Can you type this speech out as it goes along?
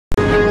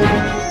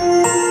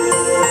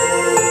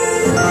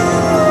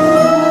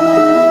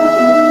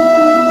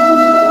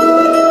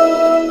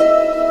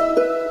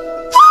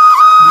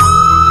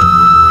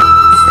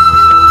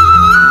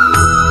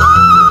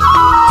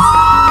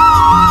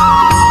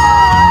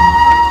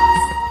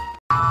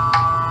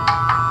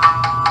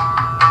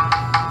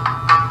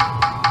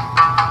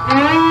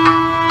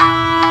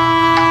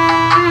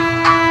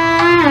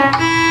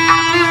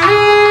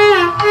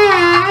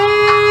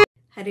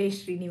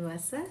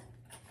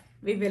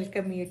We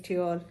welcome you to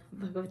all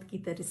Bhagavad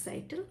Gita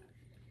recital.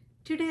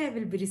 Today I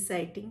will be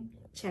reciting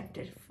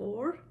chapter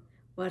 4,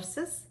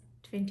 verses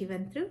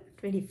 21 through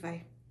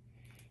 25.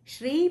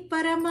 Shri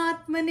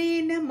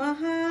Paramatmane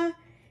Namaha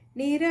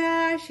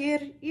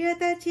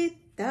Nirashiryata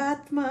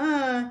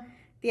Chittatma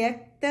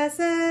Tyakta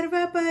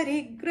Sarva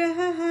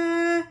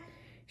Parigraha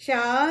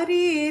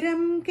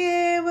Shariram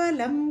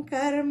Kevalam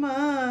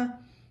Karma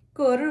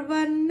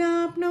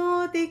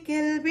Kurvannapnoti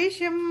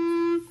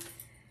Kilbisham.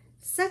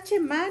 Such a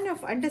man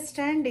of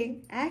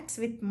understanding acts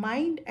with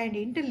mind and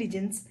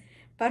intelligence,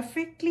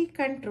 perfectly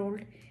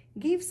controlled,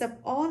 gives up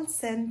all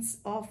sense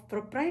of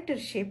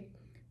proprietorship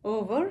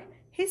over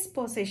his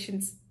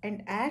possessions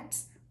and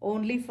acts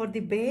only for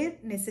the bare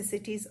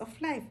necessities of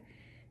life.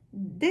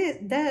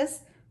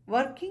 Thus,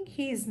 working,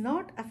 he is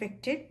not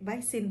affected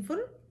by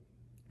sinful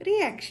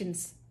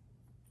reactions.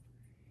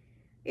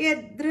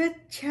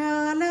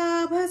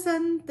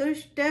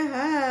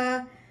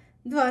 Yadrichalabhasantushtaha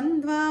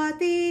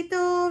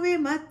Dvandvatito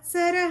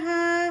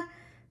vimatsaraha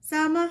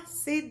samah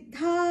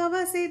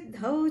siddhava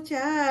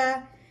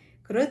cha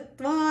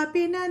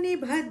krutvapi na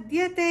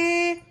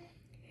nibhadyate.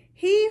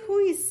 He who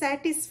is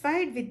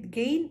satisfied with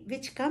gain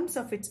which comes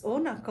of its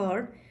own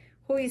accord,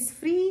 who is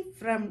free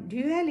from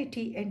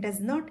duality and does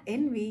not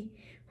envy,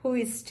 who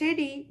is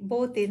steady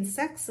both in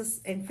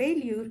success and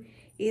failure,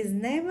 is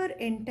never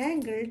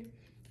entangled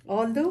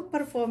although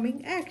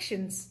performing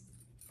actions.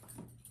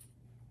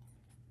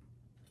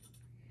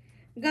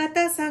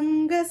 Gata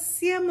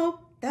sangasya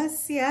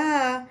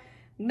muktasya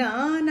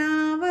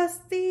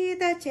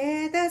gnanavastita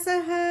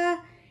chetasaha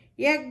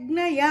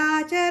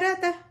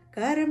yagnayacharata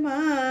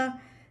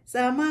karma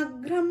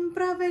samagram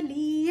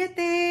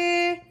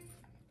pravaliyate.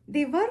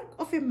 The work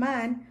of a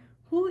man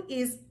who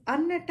is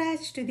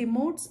unattached to the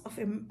modes of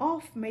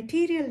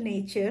material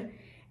nature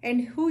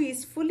and who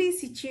is fully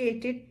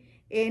situated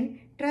in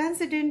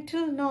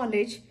transcendental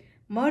knowledge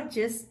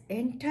merges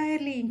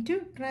entirely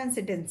into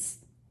transcendence.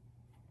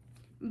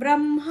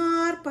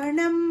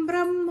 Brahmarpanam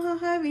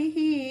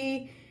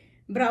brahmahavihi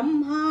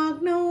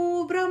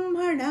brahmagnau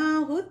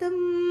brahmanahutam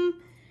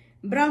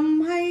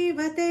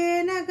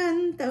brahmaivate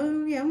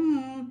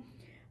nagantavyam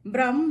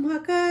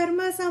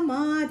brahmakarma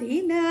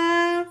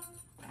samadhina.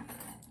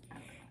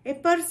 A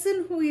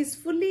person who is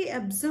fully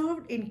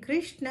absorbed in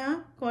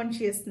Krishna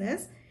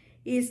consciousness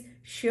is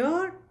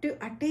sure to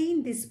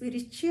attain the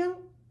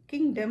spiritual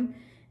kingdom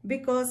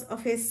because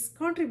of his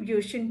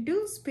contribution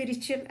to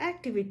spiritual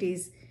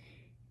activities,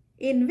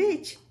 in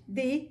which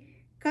the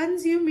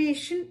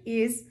consummation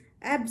is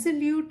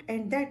absolute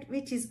and that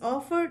which is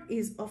offered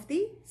is of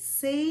the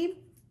same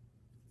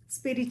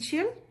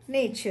spiritual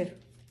nature.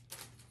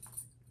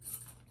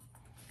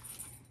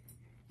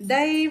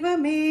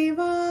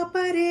 Daivameva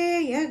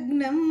pare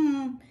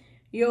yagnam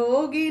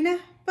yoginah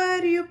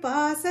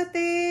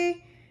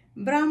paryupasate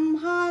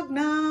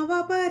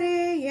brahmagnava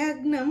pare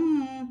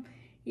yagnam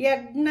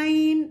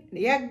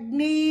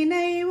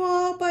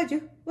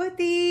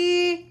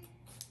yagnenaivopajuvati.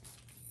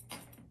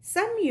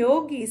 Some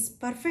yogis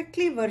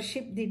perfectly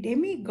worship the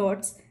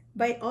demigods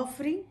by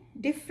offering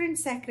different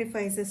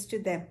sacrifices to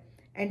them,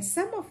 and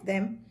some of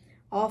them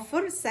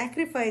offer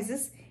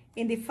sacrifices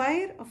in the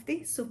fire of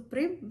the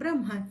Supreme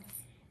Brahman.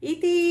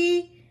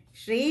 Iti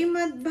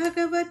Srimad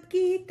Bhagavad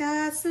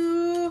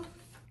Gitasu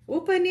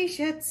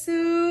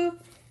Upanishatsu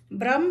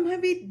Brahma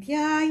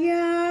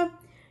Vidyaya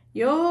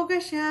Yoga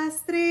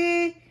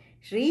Shastre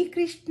Shri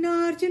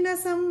Krishna Arjuna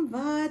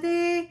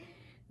Samvade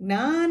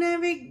Gnana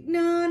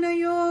Vijnana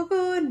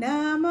Yogo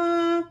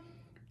Nama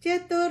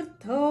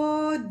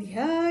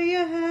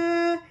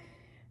Chaturthodhyayah.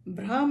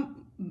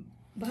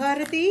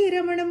 Bharati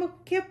Ramana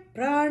Mukhya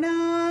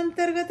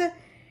Pranantargata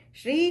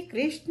Shri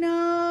Krishna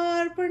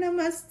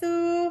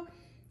Arpanamastu.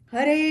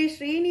 Hare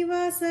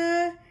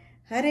Srinivasa,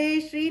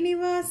 Hare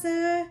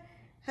Srinivasa,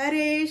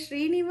 Hare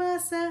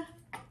Srinivasa.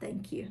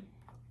 Thank you.